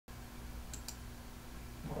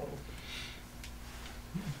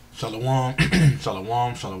Shalom,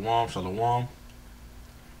 shalom, shalom, shalom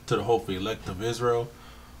to the hopeful elect of Israel.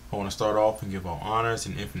 I want to start off and give all honors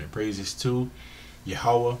and infinite praises to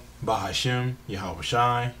YAHAWAH, Bahashem,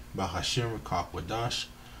 YAHAWASHI, Bahashem, Rakakwadash.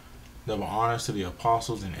 Double honors to the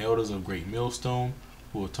apostles and elders of GreatMillstone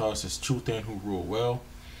who have taught us his truth and who rule well.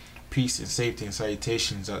 Peace and safety and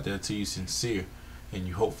salutations out there to you sincere and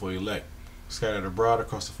you hopeful elect, scattered abroad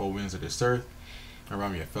across the four winds of this earth.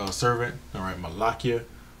 I'm your fellow servant, alright, Malakia.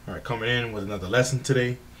 Alright, coming in with another lesson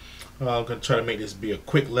today. I'm going to try to make this be a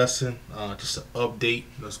quick lesson, just an update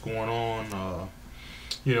that's going on.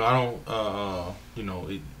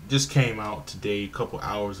 It just came out today, a couple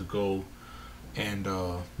hours ago, and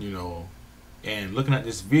and looking at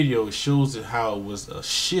this video, it shows how it was a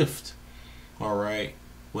shift, alright,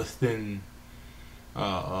 within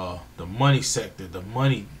the money sector, the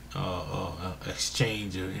money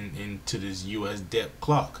exchange into this U.S. debt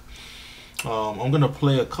clock. I'm gonna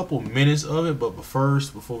play a couple minutes of it, but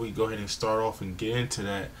first, before we go ahead and start off and get into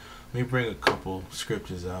that, let me bring a couple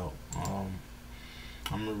scriptures out. I'm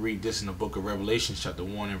gonna read this in the book of Revelation, chapter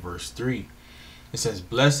 1 and verse 3. It says,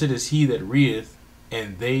 "Blessed is he that readeth,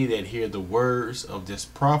 and they that hear the words of this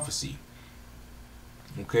prophecy."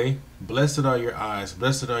 Okay, blessed are your eyes,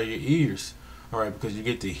 blessed are your ears. All right, because you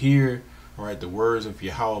get to hear, all right, the words of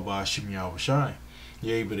YAHAWASHI.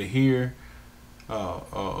 You're able to hear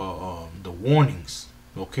the warnings,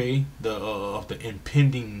 okay, of the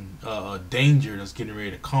impending danger that's getting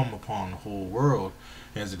ready to come upon the whole world,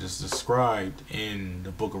 as it is described in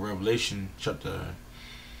the book of Revelation,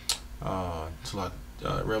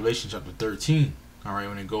 Revelation chapter 13. All right,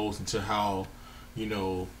 when it goes into how,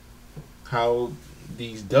 how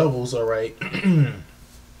these devils, all right,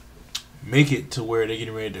 make it to where they're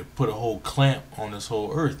getting ready to put a whole clamp on this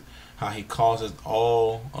whole earth. How he causes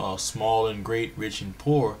all small and great, rich and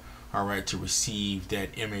poor, all right, to receive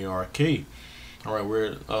that MARK. All right,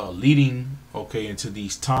 we're leading, okay, into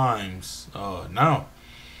these times now,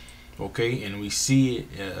 okay, and we see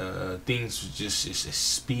it, things just is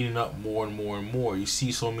speeding up more and more and more. You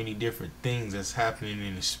see so many different things that's happening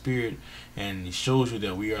in the spirit, and it shows you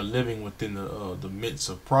that we are living within the midst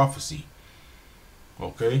of prophecy,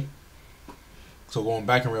 okay. So going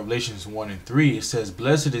back in Revelations 1 and 3, it says,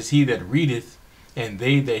 "Blessed is he that readeth, and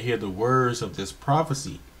they that hear the words of this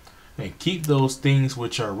prophecy, and keep those things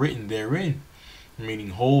which are written therein." Meaning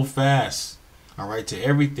hold fast, all right, to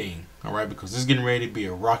everything, all right, because this is getting ready to be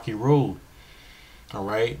a rocky road, all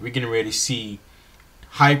right. We're getting ready to see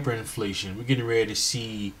hyperinflation. We're getting ready to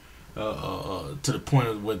see to the point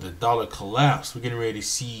of where the dollar collapse. We're getting ready to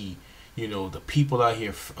see, the people out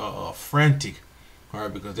here frantic. All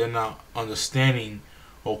right, because they're not understanding,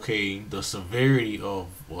 okay, the severity of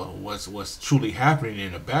what's truly happening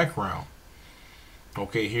in the background.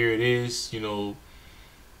 Okay, here it is. The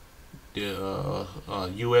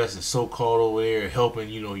U.S. is so-called over there helping,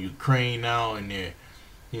 Ukraine now, and they're,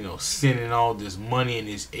 sending all this money and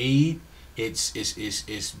this aid. It's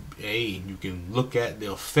aid. You can look at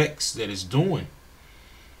the effects that it's doing.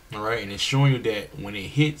 All right, and it's showing you that when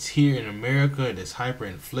it hits here in America, there's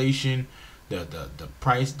hyperinflation. The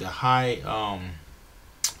price, the high,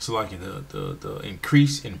 so like the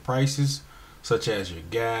increase in prices, such as your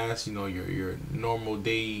gas, your normal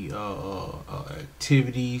day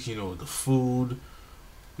activities, the food,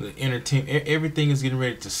 the entertainment, everything is getting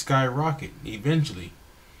ready to skyrocket eventually.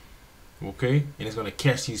 Okay, and it's gonna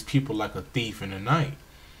catch these people like a thief in the night.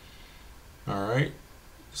 All right,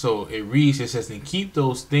 so it reads, it says, "And keep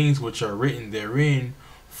those things which are written therein,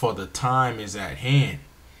 for the time is at hand."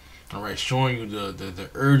 All right, showing you the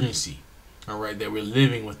urgency, all right, that we're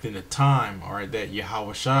living within the time, all right, that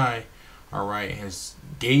YAHAWASHI, all right, has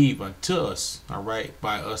gave unto us, all right,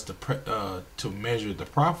 by us to measure the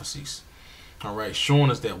prophecies, all right, showing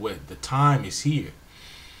us that what the time is here.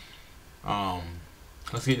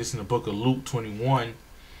 Let's get this in the book of Luke 21.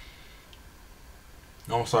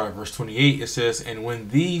 I'm sorry, verse 28. It says, "And when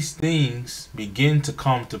these things begin to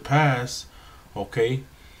come to pass," okay,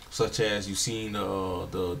 such as you've seen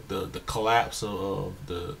the collapse of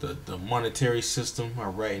the monetary system,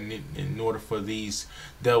 all right, in order for these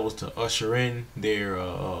devils to usher in their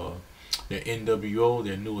NWO,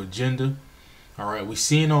 their new agenda, all right, we're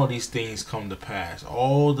seeing all these things come to pass.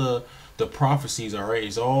 All the prophecies, all right,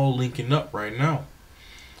 is all linking up right now.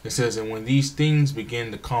 It says, "And when these things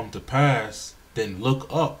begin to come to pass, then look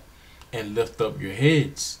up and lift up your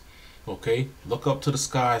heads." Okay, look up to the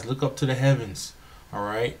skies, look up to the heavens. All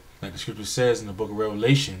right, like the scripture says in the book of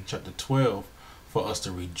Revelation, chapter 12, for us to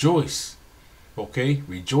rejoice. Okay,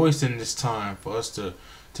 rejoice in this time, for us to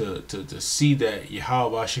see that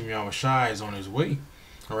YAHAWASHI is on his way.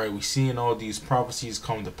 All right, we're seeing all these prophecies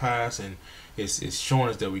come to pass, and it's showing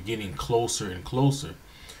us that we're getting closer and closer.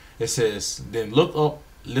 It says, then look up,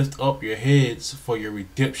 lift up your heads, for your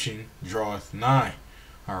redemption draweth nigh.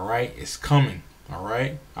 All right, it's coming. All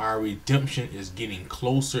right, our redemption is getting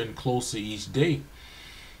closer and closer each day.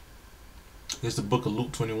 Here's the book of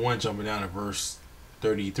Luke 21, jumping down to verse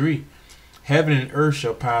 33. Heaven and earth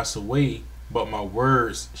shall pass away, but my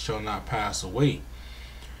words shall not pass away.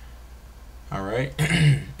 All right,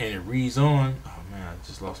 and it reads on. Oh man, I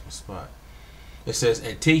just lost my spot. It says,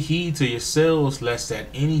 and take heed to yourselves, lest at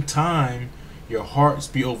any time your hearts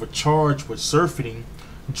be overcharged with surfeiting,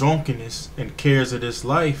 drunkenness, and cares of this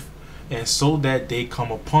life, and so that they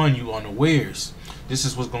come upon you unawares. This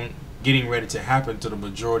is what's getting ready to happen to the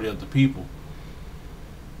majority of the people.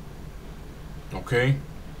 Okay,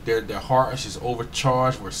 their hearts is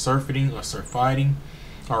overcharged with surfeiting or surfeiting.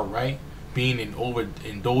 All right, being in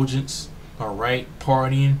overindulgence. All right,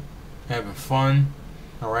 partying, having fun.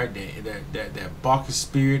 All right, that Bacchus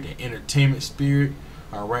spirit, the entertainment spirit.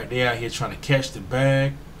 All right, they out here trying to catch the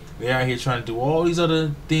bag. They out here trying to do all these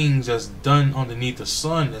other things that's done underneath the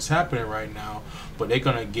sun that's happening right now, but they're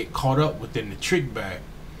gonna get caught up within the trick bag.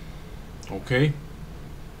 Okay.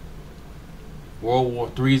 World War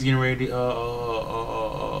III is getting ready.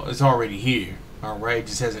 It's already here. All right, it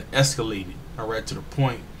just hasn't escalated. All right, to the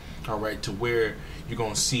point. All right, to where you're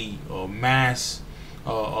gonna see mass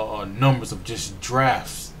numbers of just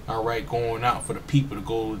drafts. All right, going out for the people to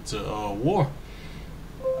go to war.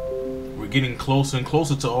 We're getting closer and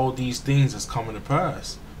closer to all these things that's coming to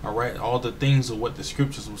pass. All right, all the things of what the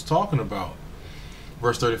scriptures was talking about.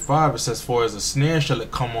 Verse 35, it says, for as a snare shall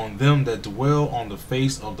it come on them that dwell on the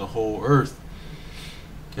face of the whole earth.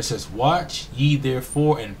 It says, watch ye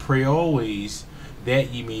therefore and pray always,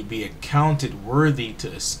 that ye may be accounted worthy to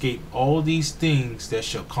escape all these things that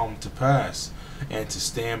shall come to pass, and to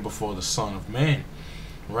stand before the Son of Man.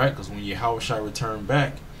 Right, because when YAHAWASHI return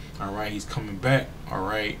back, all right, he's coming back, all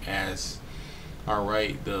right, as, all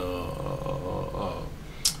right, the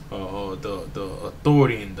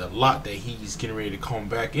authority and the lot that he's getting ready to come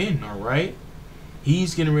back in. All right,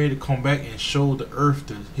 he's getting ready to come back and show the earth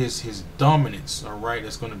his dominance. All right,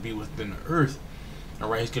 that's going to be within the earth. All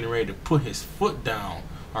right, he's getting ready to put his foot down.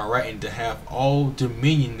 All right, and to have all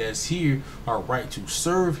dominion that's here. All right, to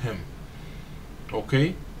serve him.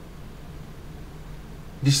 Okay,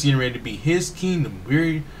 this is getting ready to be his kingdom.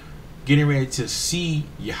 We're getting ready to see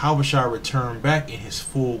YAHAWASHI return back in his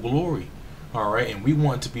full glory. All right, and we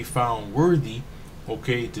want to be found worthy,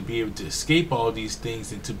 okay, to be able to escape all these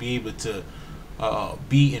things and to be able to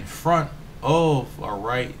be in front of, all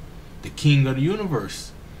right, the King of the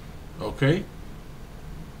universe. Okay,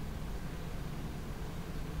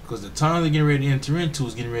 because the time they're getting ready to enter into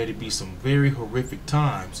is getting ready to be some very horrific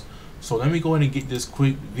times. So let me go ahead and get this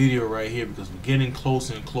quick video right here, because we're getting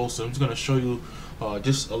closer and closer. I'm just going to show you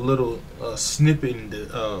just a little snippet, and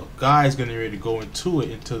the guy's getting ready to go into it,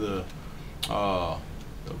 into the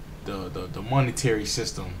monetary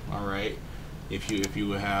system. All right, if you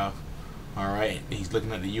would have, all right, he's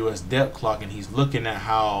looking at the U.S. debt clock, and he's looking at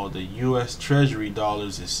how the U.S. Treasury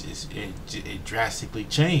dollars it drastically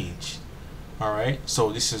changed. All right,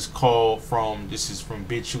 so this is from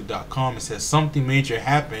BitChute.com. It says something major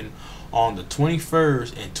happened on the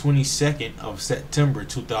 21st and 22nd of September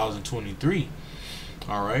 2023.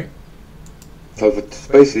 All right. So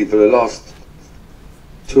basically for the last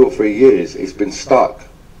 2 or 3 years, it's been stuck.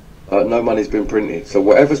 No money's been printed. So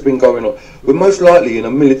whatever's been going on, we're most likely in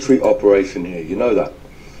a military operation here. You know that.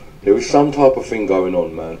 There is some type of thing going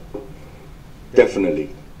on, man.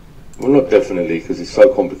 Definitely. Well, not definitely, because it's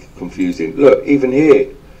so confusing. Look, even here,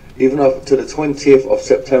 even up to the 20th of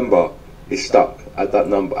September, it's stuck at that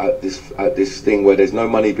number, at this thing where there's no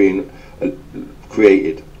money being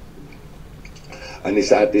created, and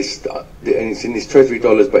it's at this, and it's in these treasury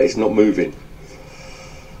dollars, but it's not moving.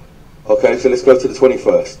 Okay, so let's go to the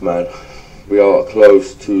 21st, man. We are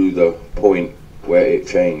close to the point where it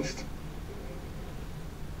changed.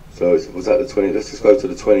 So was that the 20th? Let's just go to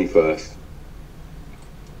the 21st.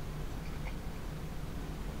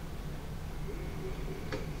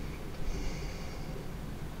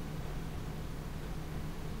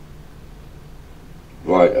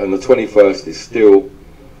 Right, and the 21st is still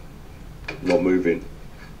not moving.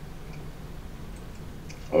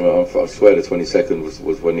 I swear the 22nd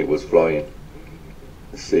was when it was flying.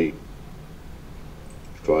 Let's see.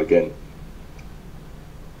 Try again.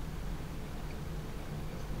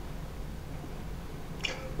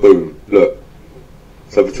 Boom, look.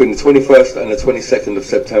 So between the 21st and the 22nd of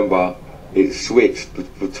September, it switched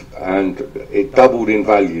and it doubled in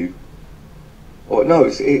value. Oh no,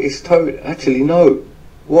 it's totally, actually no.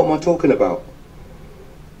 What am I talking about?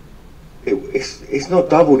 It's not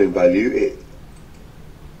doubled in value.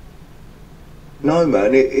 No,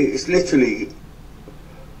 man. It's literally.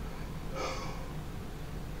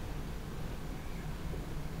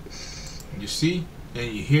 You see,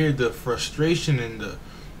 and you hear the frustration and the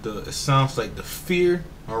it sounds like the fear,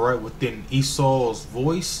 all right, within Esau's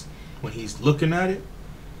voice when he's looking at it.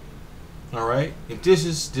 All right, if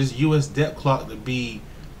this U.S. debt clock to be,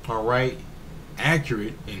 all right,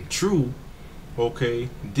 accurate and true, okay,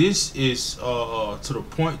 this is to the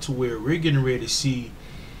point to where we're getting ready to see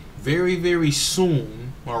very, very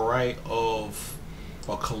soon, all right, of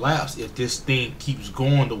a collapse if this thing keeps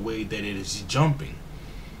going the way that it is jumping.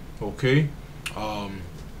 Okay, I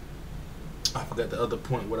forgot the other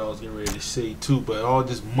point what I was getting ready to say too, but all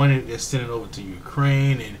this money they're sending over to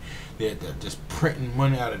Ukraine and they're just printing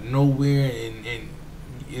money out of nowhere, and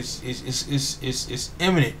it's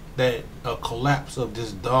imminent that a collapse of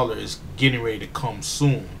this dollar is getting ready to come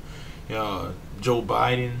soon. Joe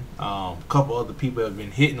Biden, a couple other people have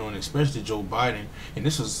been hitting on it, especially Joe Biden, and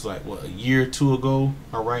this was like what, a year or two ago.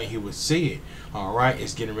 All right, he would say it. All right,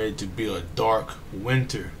 it's getting ready to be a dark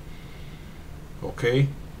winter. Okay,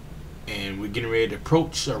 and we're getting ready to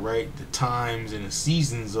approach, all right, the times and the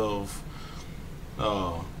seasons of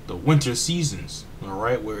the winter seasons, all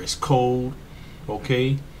right, where it's cold,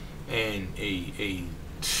 okay, and a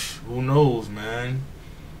who knows, man,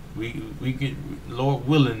 we get, Lord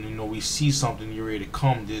willing, you know, we see something get ready to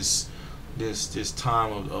come this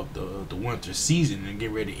time of the winter season and get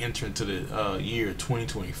ready to enter into the year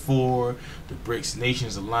 2024. The BRICS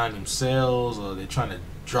nations align themselves, they're trying to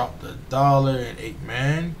drop the dollar, and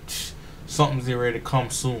man, something's getting ready to come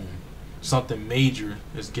soon. Something major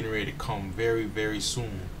is getting ready to come very, very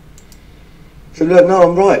soon. So look, no,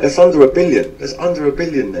 I'm right. That's under $1 billion. That's under $1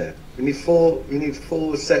 billion there. You need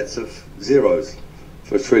four sets of zeros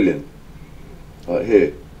for $1 trillion. Right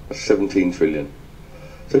here, that's 17 trillion.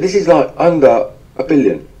 So this is like under $1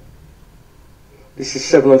 billion. This is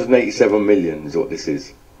 787 million is what this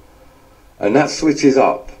is, and that switches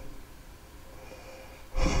up.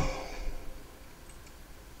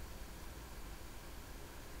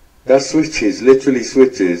 That switches, literally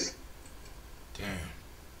switches. Damn.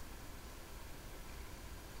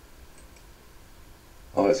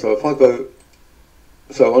 Alright, so if I go,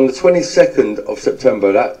 so on the 22nd of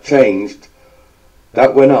September, that changed,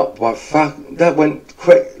 that went up by that went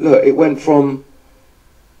quick. Look, it went from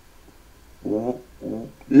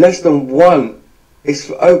less than one. It's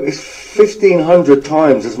 1,500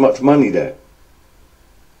 times as much money there,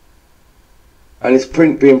 and it's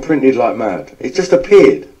being printed like mad. It just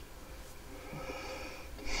appeared.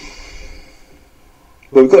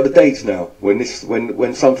 But we've got the dates now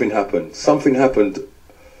when something happened. Something happened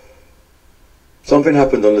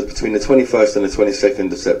on between the 21st and the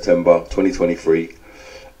 22nd of September 2023,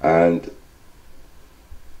 and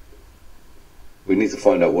we need to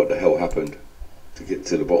find out what the hell happened to get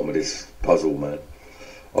to the bottom of this puzzle, man.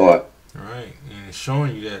 Alright. Alright, and it's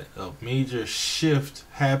showing you that a major shift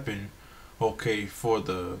happened, okay, for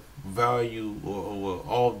the value or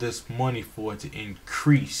all this money for it to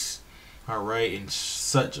increase. Alright, in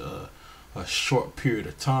such a short period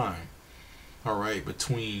of time. Alright,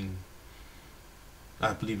 between,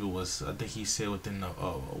 I believe it was, I think he said within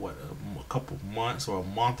a couple months or a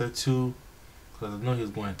month or two, because I know he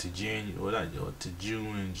was going to to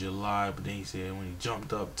June and July, but then he said when he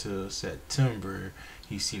jumped up to September,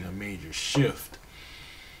 he's seen a major shift.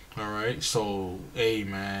 Alright, so hey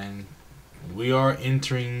man, we are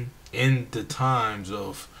entering in the times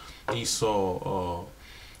of Esau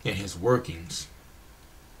and his workings.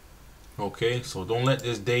 Okay, so don't let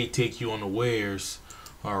this day take you unawares.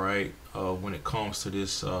 All right, when it comes to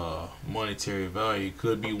this monetary value, it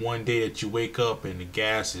could be one day that you wake up and the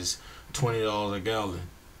gas is $20 a gallon.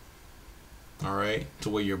 All right, to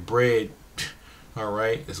where your bread, all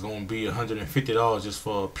right, is going to be $150 just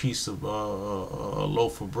for a piece of a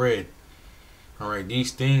loaf of bread. All right,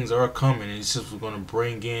 these things are coming, and it's just going to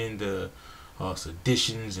bring in the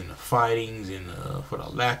seditions and the fightings and for the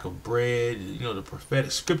lack of bread. You know, the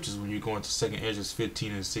prophetic scriptures, when you go into 2nd Ezra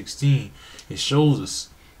 15 and 16, it shows us,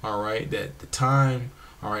 all right, that the time,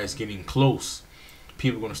 all right, is getting close.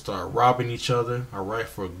 People are going to start robbing each other, all right,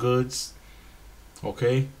 for goods.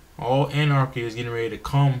 Okay, all anarchy is getting ready to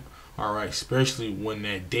come, all right, especially when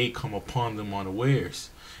that day come upon them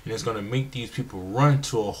unawares, and it's going to make these people run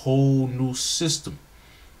to a whole new system.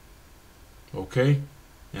 Okay.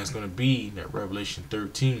 And it's going to be that Revelation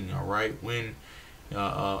 13, all right, when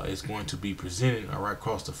it's going to be presented, all right,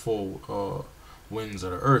 across the four winds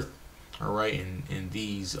of the earth, all right, in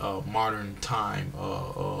these modern time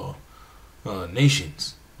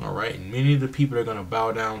nations, All right, and many of the people are going to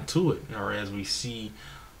bow down to it. All right, as we see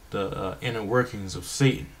the inner workings of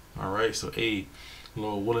Satan. All right, so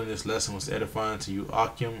Lord willing, this lesson was edifying to you,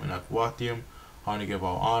 Akim and Akwathium. I want to give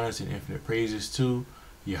all honors and infinite praises to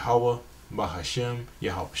Yahawah, Bahashem,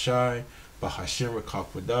 YAHAWASHI, Bahashem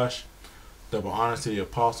Rakakwadash. Double honors to the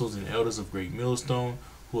apostles and elders of Great Millstone,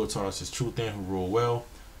 who have taught us his truth and who rule well.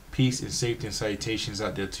 Peace and safety and salutations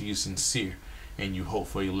out there to you sincere and you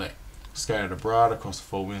hopeful elect. Scattered abroad across the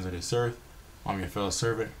four winds of this earth. I'm your fellow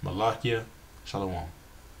servant, Malakia. Shalom.